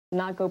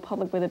not go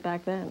public with it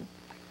back then?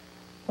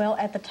 Well,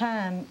 at the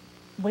time,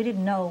 we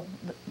didn't know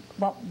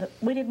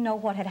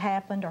what had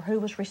happened or who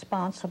was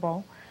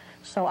responsible,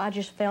 so I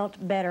just felt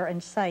better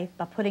and safe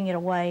by putting it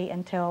away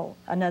until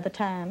another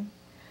time.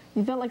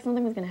 You felt like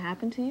something was going to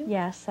happen to you?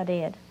 Yes, I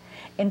did.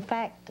 In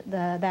fact,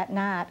 that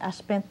night, I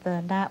spent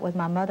the night with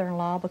my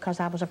mother-in-law because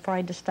I was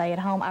afraid to stay at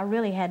home. I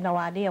really had no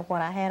idea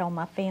what I had on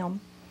my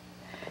film.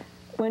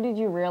 When did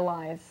you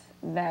realize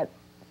that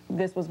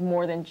this was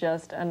more than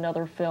just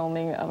another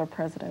filming of a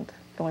president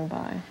going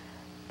by?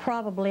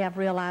 Probably I've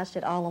realized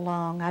it all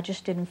along. I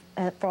just didn't,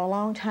 for a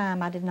long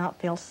time, I did not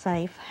feel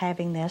safe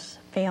having this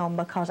film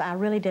because I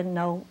really didn't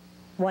know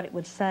what it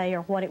would say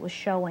or what it was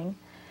showing.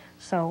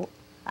 So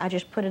I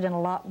just put it in a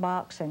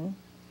lockbox and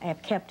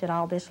have kept it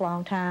all this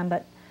long time,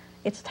 but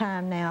it's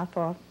time now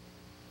for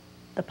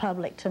the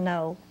public to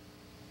know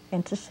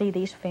and to see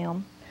these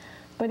films.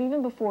 But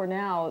even before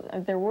now,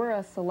 there were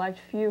a select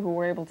few who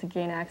were able to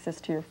gain access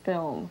to your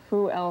film.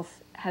 Who else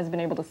has been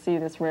able to see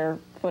this rare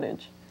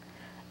footage?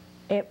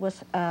 It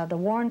was the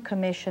Warren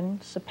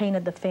Commission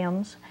subpoenaed the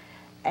films,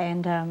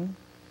 and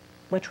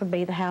which would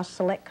be the House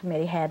Select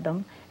Committee had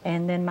them,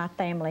 and then my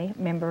family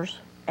members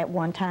at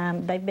one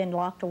time. They've been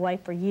locked away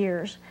for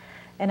years,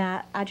 and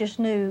I just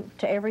knew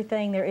to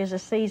everything there is a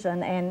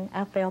season, and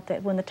I felt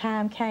that when the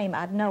time came,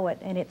 I'd know it,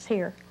 and it's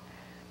here.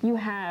 You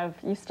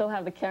still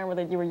have the camera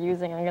that you were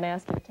using. I'm going to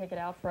ask you to take it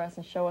out for us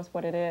and show us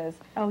what it is.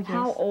 Oh, yes.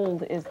 How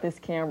old is this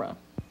camera?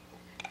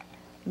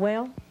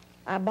 Well,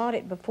 I bought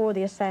it before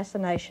the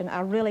assassination.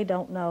 I really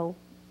don't know.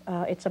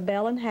 It's a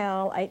Bell &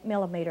 Howell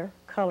 8mm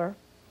color.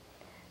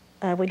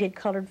 We did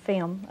colored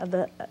film of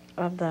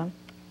the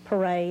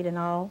parade and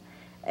all,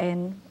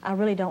 and I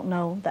really don't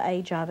know the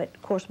age of it.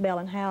 Of course,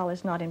 Bell & Howell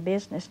is not in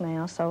business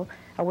now, so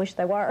I wish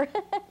they were.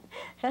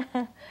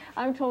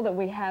 I'm told that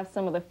we have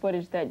some of the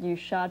footage that you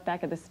shot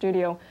back at the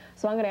studio,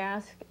 so I'm going to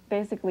ask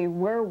basically,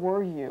 where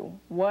were you?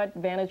 What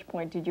vantage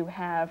point did you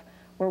have?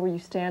 Where were you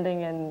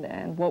standing,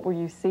 and what were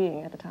you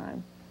seeing at the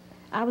time?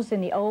 I was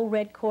in the old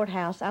red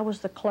courthouse. I was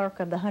the clerk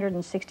of the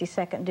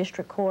 162nd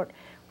District Court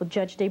with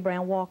Judge D.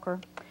 Brown Walker,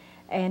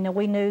 and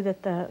we knew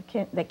that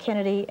that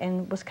Kennedy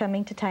was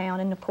coming to town,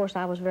 and of course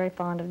I was very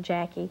fond of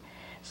Jackie,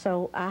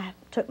 so I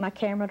took my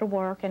camera to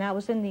work, and I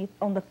was on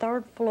the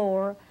 3rd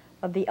floor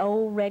of the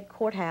old red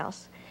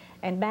courthouse,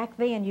 and back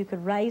then you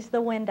could raise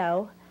the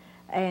window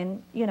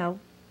and, you know,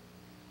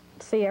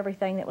 see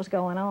everything that was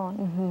going on.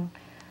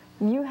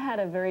 Mm-hmm. You had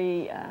a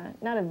very,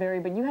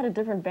 but you had a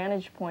different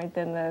vantage point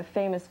than the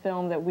famous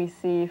film that we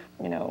see,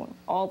 you know,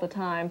 all the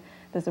time,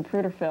 the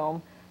Zapruder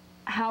film.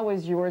 How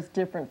is yours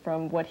different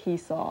from what he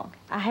saw?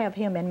 I have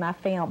him in my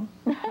film.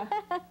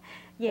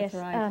 Yes, that's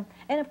right.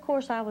 And of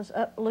course I was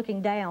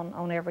looking down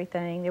on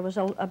everything. There was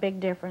a big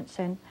difference,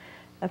 and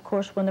of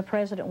course when the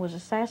president was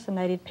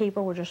assassinated,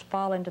 people were just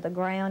falling to the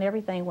ground.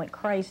 Everything went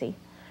crazy,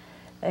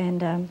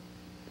 and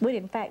we,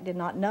 in fact, did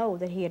not know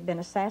that he had been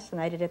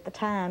assassinated at the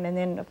time, and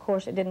then, of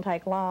course, it didn't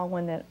take long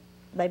when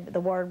the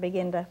word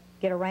began to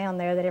get around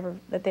there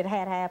that it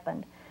had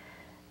happened.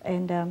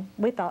 And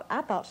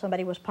I thought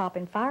somebody was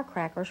popping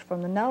firecrackers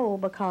from the knoll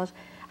because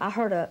I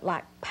heard a,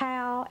 like,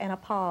 pow and a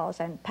pause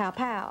and pow,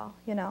 pow,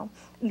 you know.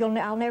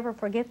 I'll never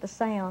forget the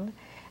sound.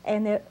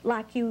 And there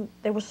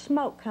was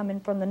smoke coming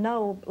from the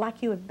knoll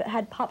like you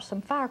had popped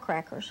some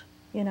firecrackers,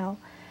 you know.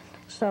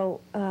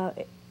 So,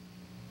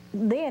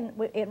 then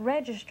it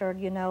registered,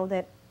 you know,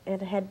 that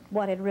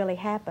what had really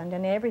happened,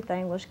 and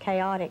everything was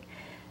chaotic.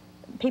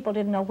 People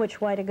didn't know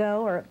which way to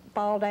go or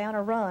fall down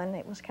or run.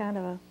 It was kind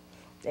of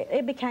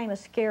it became a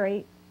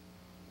scary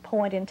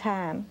point in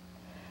time.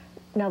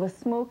 Now, the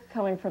smoke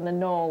coming from the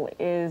knoll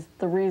is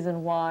the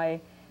reason why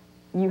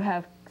you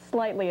have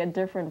slightly a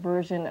different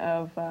version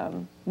of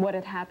what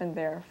had happened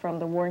there from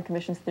the Warren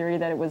Commission's theory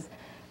that it was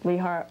Lee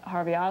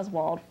Harvey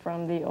Oswald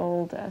from the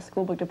old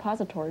school book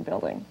depository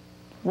building.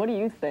 What do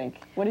you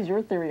think? What is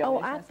your theory on the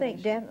assassination? I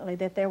think definitely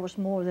that there was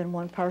more than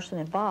one person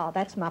involved.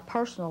 That's my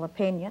personal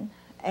opinion.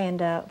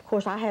 And, of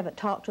course, I haven't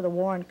talked to the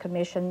Warren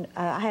Commission.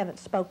 I haven't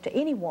spoke to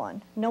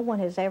anyone. No one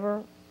has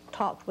ever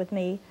talked with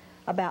me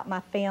about my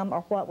film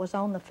or what was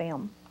on the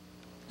film.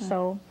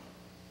 So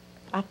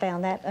I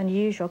found that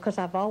unusual because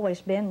I've always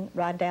been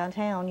right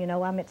downtown. You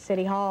know, I'm at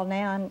City Hall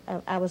now,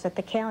 and I was at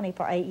the county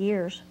for 8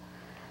 years.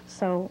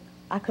 So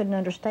I couldn't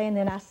understand.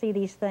 Then I see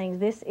these things.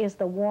 This is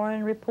the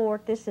Warren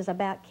report. This is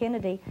about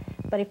Kennedy.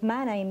 But if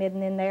my name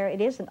isn't in there, it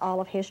isn't all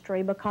of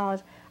history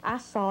because I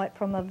saw it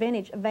from a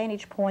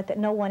vantage point that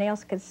no one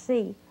else could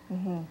see.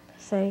 Mm-hmm.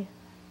 See?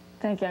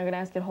 Thank you. I'm going to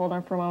ask you to hold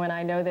on for a moment.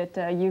 I know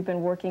that you've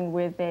been working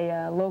with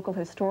a local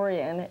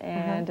historian,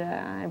 and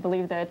I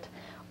believe that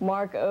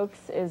Mark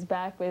Oakes is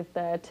back with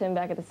Tim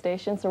back at the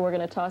station, so we're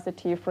going to toss it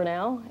to you for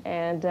now.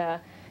 And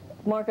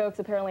Mark Oakes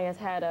apparently has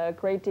had a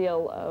great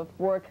deal of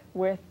work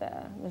with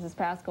Mrs.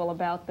 Paschall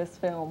about this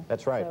film.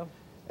 That's right. So.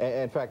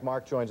 In fact,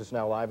 Mark joins us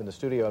now live in the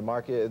studio. And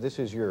Mark, this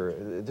is your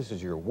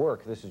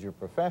work. This is your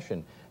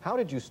profession. How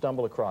did you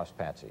stumble across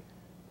Patsy?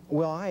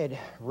 Well, I had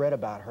read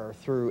about her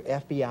through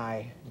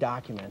FBI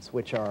documents,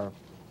 which are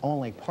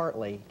only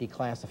partly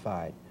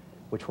declassified.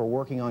 which we're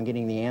working on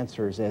getting the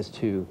answers as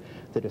to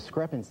the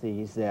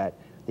discrepancies that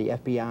the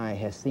FBI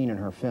has seen in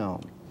her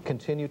film.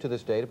 Continue to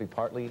this day to be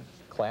partly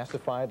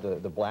classified?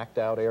 The blacked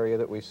out area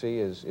that we see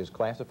is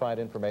classified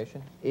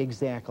information?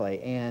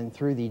 Exactly, and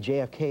through the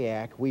JFK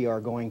Act, we are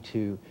going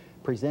to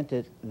present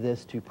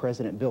this to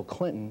President Bill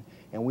Clinton,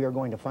 and we are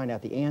going to find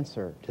out the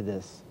answer to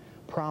this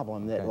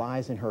problem that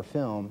lies in her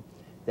film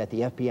that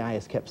the FBI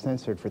has kept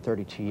censored for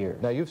 32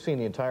 years. Now, you've seen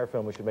the entire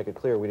film. We should make it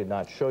clear we did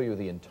not show you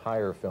the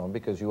entire film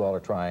because you all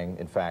are trying,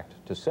 in fact,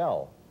 to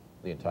sell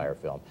the entire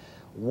film.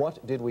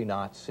 What did we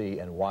not see,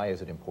 and why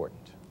is it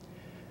important?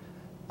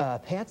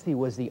 Patsy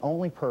was the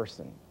only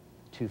person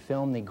to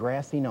film the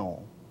grassy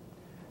knoll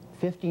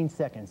 15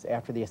 seconds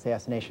after the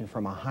assassination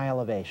from a high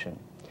elevation.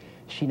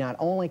 She not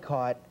only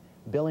caught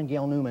Bill and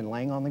Gail Newman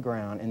laying on the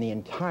ground in the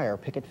entire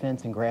picket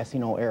fence and grassy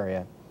knoll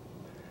area,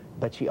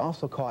 but she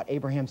also caught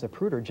Abraham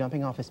Zapruder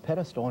jumping off his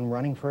pedestal and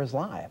running for his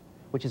life,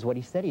 which is what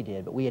he said he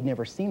did, but we had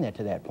never seen that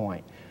to that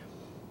point.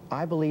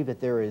 I believe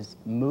that there is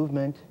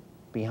movement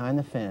behind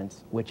the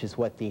fence, which is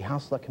what the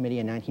House Select Committee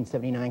in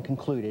 1979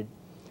 concluded,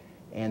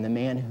 and the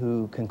man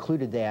who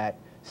concluded that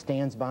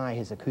stands by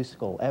his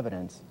acoustical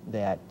evidence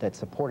that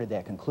supported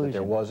that conclusion. But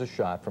there was a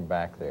shot from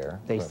back there.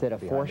 They said a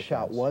fourth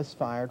shot was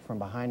fired from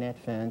behind that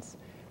fence,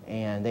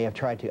 and they have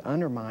tried to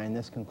undermine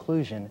this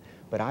conclusion,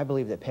 but I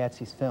believe that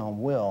Patsy's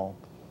film will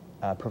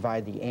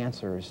provide the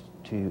answers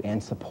to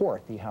and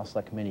support the House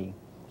Select Committee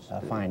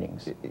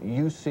findings.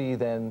 You see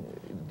then,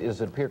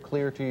 does it appear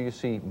clear to you, you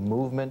see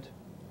movement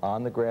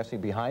on the grassy,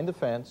 behind the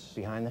fence?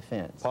 Behind the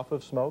fence. Puff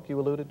of smoke you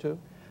alluded to?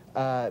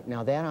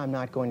 Now that I'm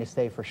not going to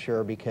say for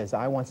sure because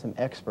I want some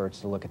experts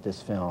to look at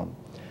this film.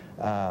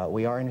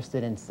 We are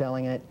interested in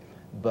selling it,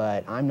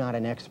 but I'm not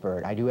an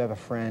expert. I do have a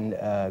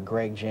friend,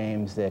 Greg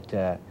James,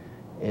 that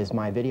is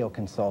my video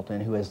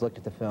consultant who has looked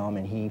at the film,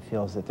 and he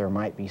feels that there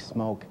might be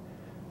smoke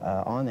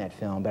on that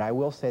film. But I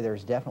will say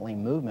there's definitely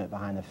movement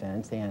behind the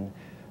fence, and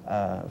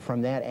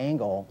from that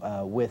angle,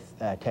 with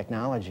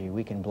technology,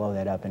 we can blow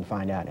that up and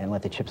find out and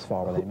let the chips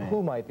fall where they may.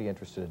 Who might be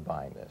interested in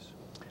buying this?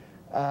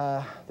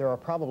 There are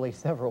probably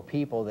several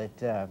people that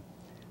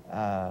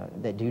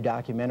do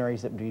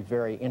documentaries that would be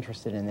very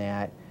interested in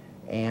that,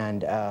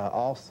 and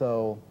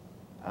also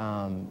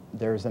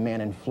there's a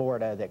man in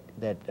Florida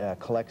that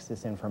collects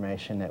this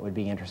information that would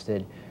be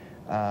interested,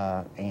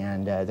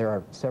 and there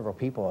are several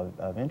people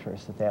of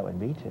interest that would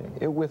be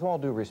to. With all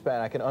due respect,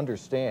 I can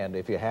understand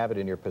if you have it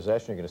in your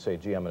possession, you're going to say,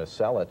 gee, I'm going to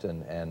sell it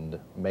and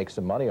make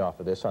some money off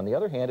of this. On the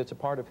other hand, it's a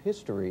part of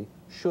history.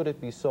 Should it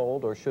be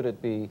sold, or should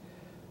it be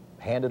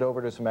handed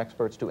over to some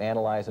experts to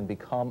analyze and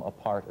become a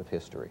part of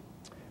history?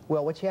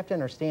 Well, what you have to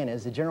understand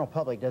is the general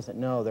public doesn't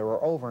know there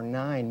were over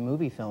 9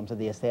 movie films of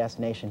the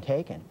assassination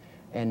taken,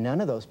 and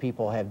none of those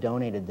people have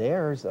donated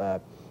theirs.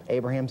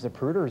 Abraham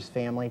Zapruder's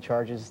family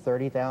charges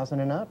 $30,000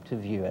 and up to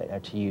view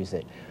it, to use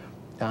it.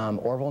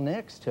 Orville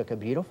Nix took a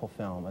beautiful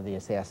film of the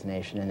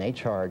assassination, and they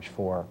charge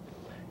for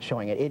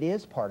showing it. It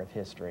is part of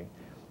history,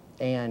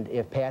 and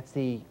if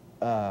Patsy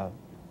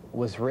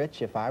was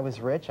rich, if I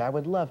was rich, I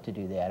would love to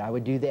do that. I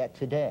would do that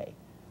today.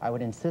 I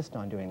would insist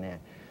on doing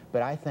that.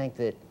 But I think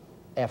that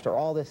after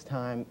all this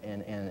time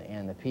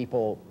and the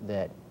people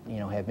that, you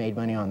know, have made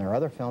money on their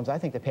other films, I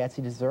think that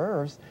Patsy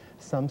deserves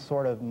some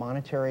sort of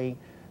monetary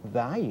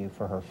value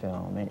for her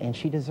film, and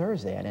she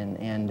deserves that.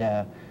 And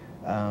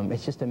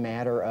it's just a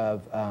matter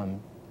of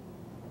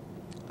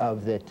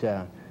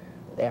that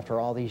after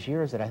all these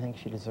years that I think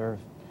she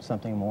deserves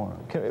something more.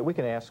 We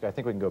can ask, I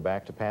think we can go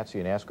back to Patsy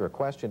and ask her a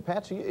question.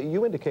 Patsy,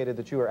 you indicated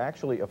that you were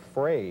actually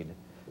afraid,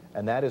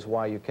 and that is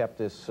why you kept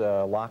this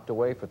locked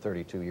away for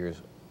 32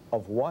 years.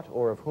 Of what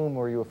or of whom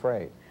were you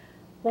afraid?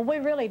 Well, we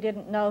really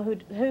didn't know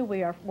who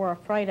we were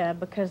afraid of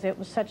because it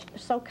was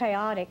so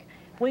chaotic.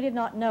 We did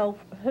not know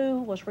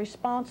who was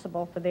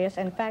responsible for this.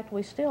 In fact,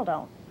 we still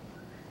don't.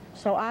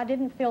 So I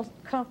didn't feel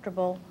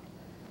comfortable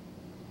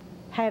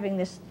having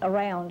this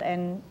around,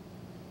 and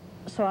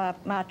so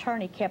my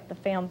attorney kept the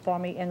film for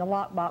me in the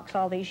lockbox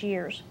all these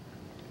years.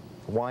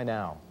 Why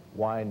now?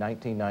 Why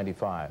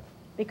 1995?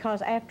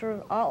 Because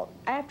after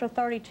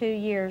 32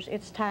 years,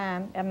 it's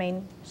time. I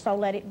mean, so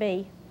let it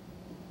be.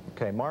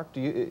 Okay, Mark,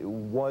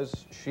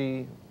 was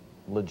she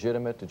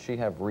legitimate? Did she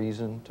have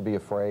reason to be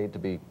afraid, to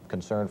be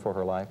concerned for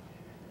her life?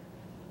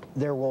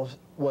 There was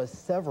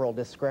several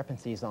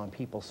discrepancies on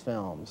people's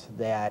films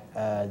that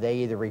they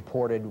either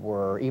reported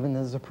were, even the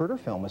Zapruder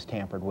film was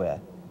tampered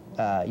with.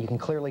 You can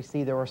clearly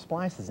see there were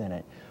splices in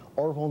it.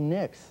 Orville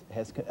Nix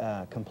has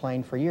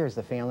complained for years,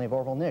 the family of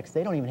Orville Nix.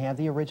 They don't even have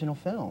the original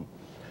film.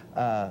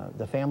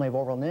 The family of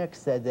Orville Nix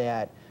said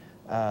that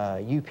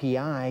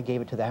UPI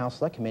gave it to the House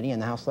Select Committee,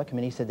 and the House Select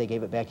Committee said they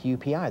gave it back to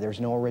UPI. There's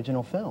no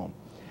original film.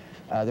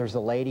 There's a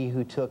lady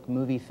who took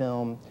movie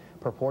film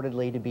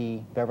purportedly to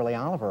be Beverly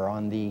Oliver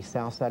on the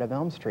south side of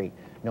Elm Street.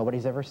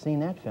 Nobody's ever seen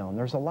that film.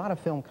 There's a lot of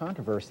film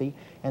controversy,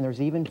 and there's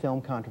even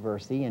film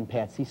controversy in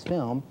Patsy's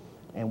film,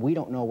 and we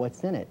don't know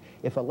what's in it.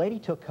 If a lady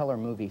took color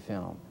movie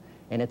film,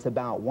 and it's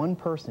about one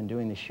person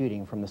doing the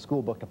shooting from the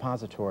school book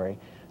depository,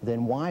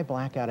 then why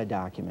black out a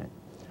document?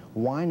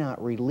 Why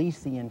not release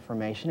the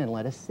information and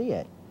let us see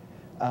it?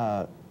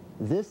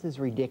 This is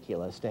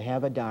ridiculous to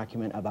have a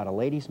document about a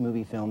ladies'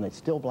 movie film that's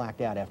still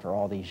blacked out after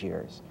all these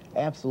years.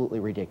 Absolutely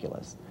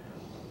ridiculous.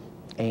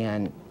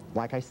 And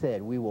like I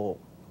said, we will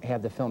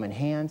have the film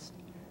enhanced,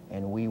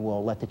 and we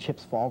will let the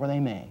chips fall where they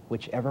may.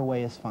 Whichever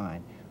way is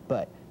fine.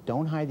 But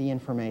don't hide the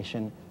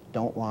information.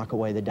 Don't lock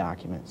away the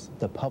documents.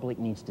 The public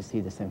needs to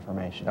see this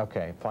information.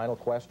 Okay, final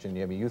question.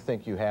 I mean, you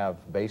think you have,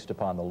 based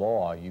upon the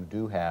law, you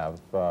do have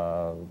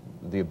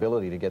the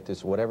ability to get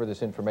this, whatever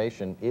this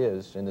information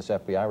is in this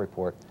FBI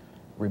report,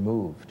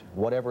 removed,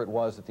 whatever it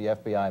was that the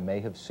FBI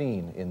may have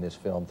seen in this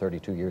film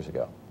 32 years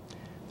ago.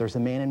 There's a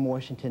man in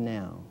Washington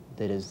now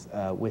that is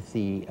with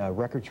the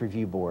Records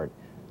Review Board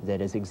that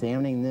is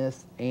examining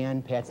this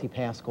and Patsy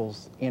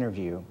Paschall's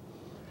interview.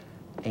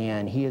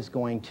 And he is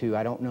going to,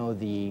 I don't know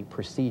the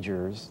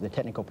procedures, the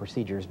technical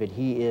procedures, but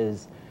he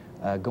is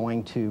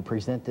going to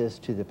present this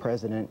to the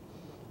president,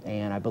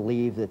 and I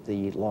believe that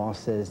the law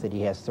says that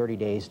he has 30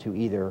 days to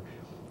either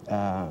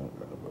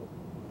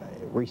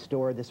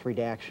restore this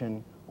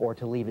redaction or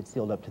to leave it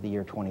sealed up to the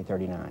year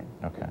 2039.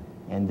 Okay.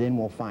 And then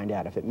we'll find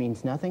out. If it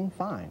means nothing,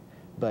 fine.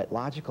 But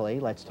logically,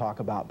 let's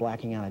talk about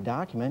blacking out a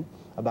document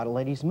about a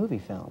ladies' movie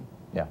film.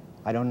 Yeah.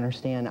 I don't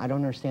understand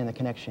the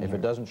connection If here.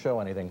 it doesn't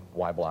show anything,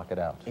 why block it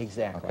out?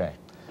 Exactly. Okay.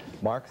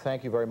 Mark,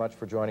 thank you very much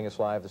for joining us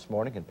live this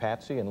morning. And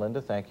Patsy and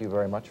Linda, thank you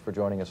very much for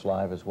joining us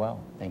live as well.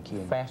 Thank you.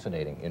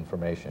 Fascinating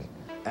information.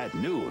 At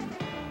noon.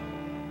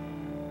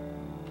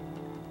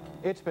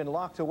 It's been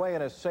locked away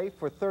in a safe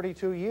for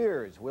 32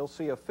 years. We'll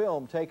see a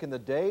film taken the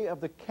day of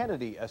the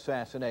Kennedy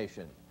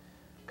assassination.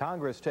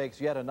 Congress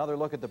takes yet another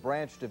look at the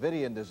Branch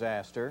Davidian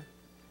disaster.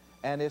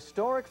 An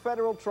historic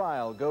federal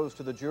trial goes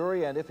to the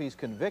jury, and if he's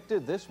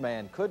convicted, this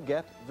man could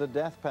get the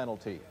death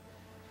penalty.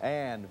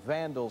 And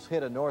vandals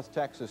hit a North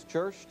Texas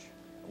church.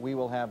 We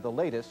will have the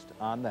latest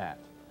on that.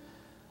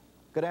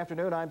 Good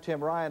afternoon, I'm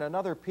Tim Ryan.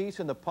 Another piece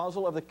in the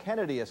puzzle of the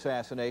Kennedy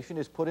assassination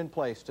is put in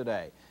place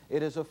today.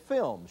 It is a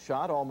film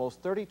shot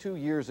almost 32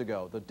 years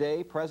ago, the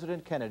day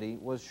President Kennedy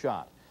was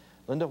shot.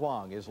 Linda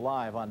Huang is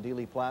live on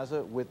Dealey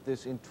Plaza with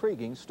this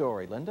intriguing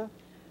story. Linda?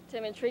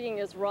 Tim, intriguing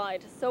is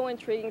right. So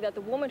intriguing that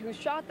the woman who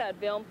shot that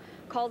film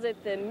calls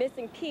it the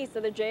missing piece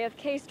of the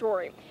JFK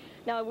story.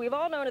 Now, we've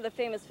all known of the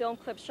famous film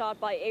clip shot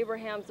by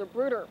Abraham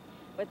Zapruder,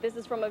 but this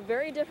is from a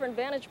very different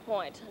vantage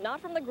point, not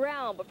from the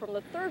ground, but from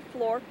the third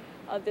floor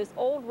of this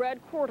old red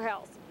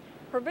courthouse.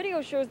 Her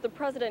video shows the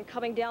president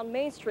coming down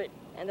Main Street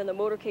and then the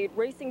motorcade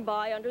racing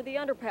by under the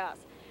underpass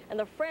and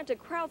the frantic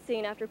crowd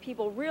scene after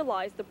people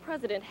realized the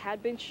president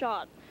had been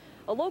shot.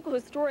 A local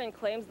historian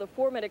claims the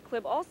 4-minute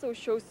clip also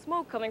shows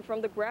smoke coming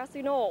from the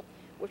grassy knoll,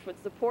 which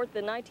would support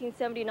the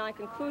 1979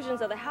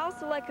 conclusions of the House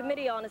Select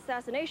Committee on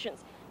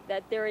Assassinations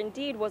that there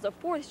indeed was a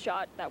fourth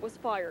shot that was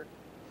fired.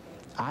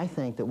 I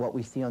think that what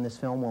we see on this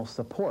film will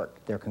support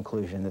their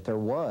conclusion that there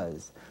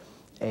was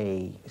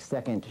a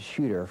second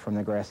shooter from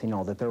the grassy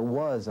knoll, that there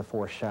was a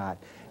fourth shot,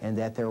 and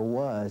that there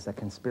was a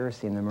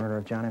conspiracy in the murder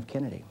of John F.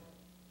 Kennedy.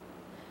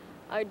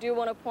 I do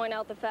want to point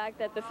out the fact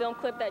that the film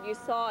clip that you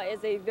saw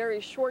is a very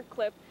short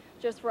clip,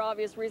 just for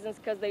obvious reasons,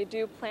 because they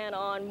do plan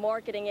on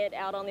marketing it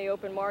out on the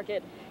open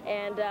market.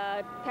 And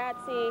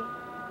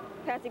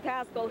Patsy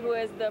Paschall, who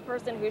is the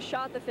person who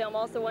shot the film,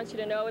 also wants you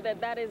to know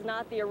that that is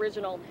not the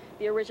original.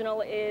 The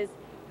original is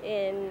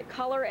in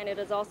color, and it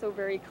is also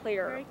very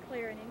clear. Very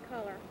clear and in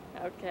color.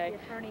 Okay.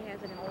 The attorney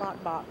has it in a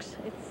lockbox.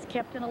 It's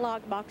kept in a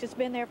lockbox. It's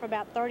been there for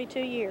about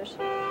 32 years.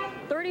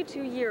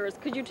 32 years.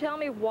 Could you tell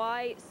me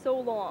why so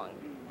long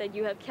that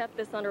you have kept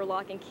this under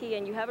lock and key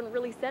and you haven't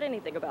really said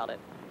anything about it?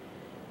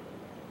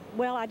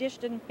 Well, I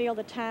just didn't feel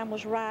the time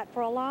was right.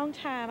 For a long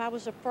time, I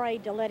was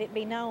afraid to let it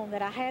be known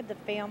that I had the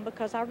film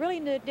because I really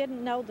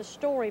didn't know the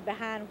story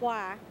behind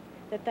why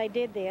that they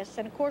did this.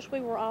 And of course,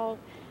 we were all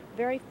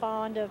very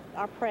fond of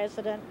our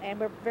president, and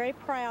we're very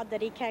proud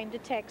that he came to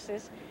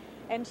Texas.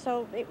 And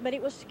so, but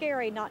it was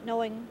scary not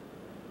knowing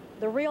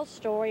the real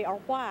story or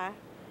why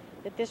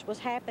that this was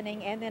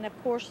happening. And then,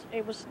 of course,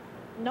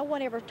 no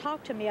one ever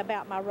talked to me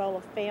about my roll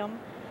of film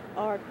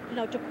or,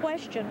 to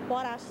question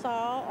what I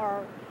saw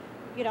or,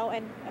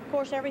 and of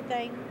course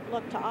everything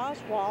looked to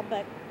Oswald,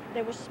 but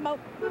there was smoke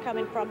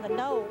coming from the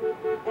knoll.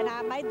 And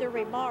I made the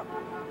remark,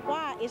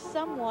 why is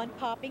someone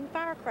popping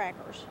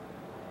firecrackers?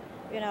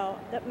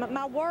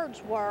 My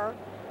words were,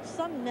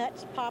 some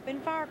nuts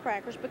popping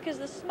firecrackers, because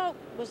the smoke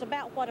was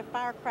about what a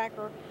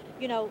firecracker,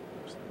 2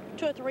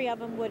 or 3 of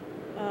them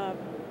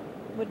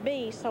would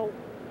be. So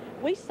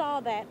we saw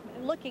that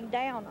looking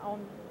down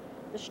on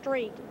the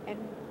street,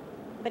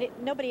 but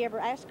nobody ever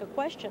asked a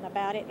question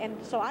about it, and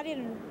so I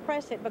didn't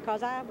press it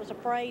because I was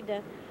afraid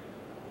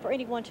for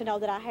anyone to know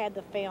that I had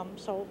the film.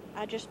 So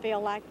I just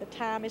feel like the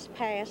time has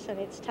passed, and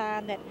it's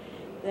time that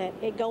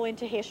it go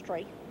into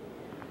history.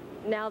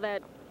 Now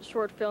that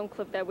short film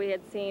clip that we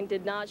had seen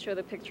did not show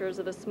the pictures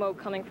of the smoke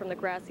coming from the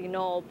grassy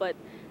knoll, but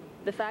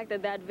the fact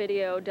that that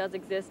video does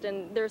exist,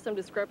 and there's some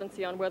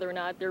discrepancy on whether or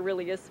not there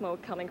really is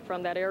smoke coming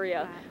from that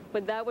area, right.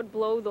 But that would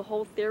blow the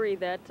whole theory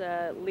that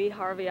Lee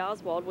Harvey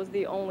Oswald was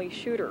the only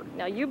shooter.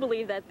 Now, you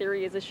believe that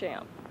theory is a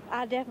sham.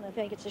 I definitely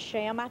think it's a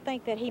sham. I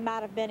think that he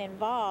might have been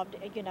involved,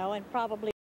 you know, and probably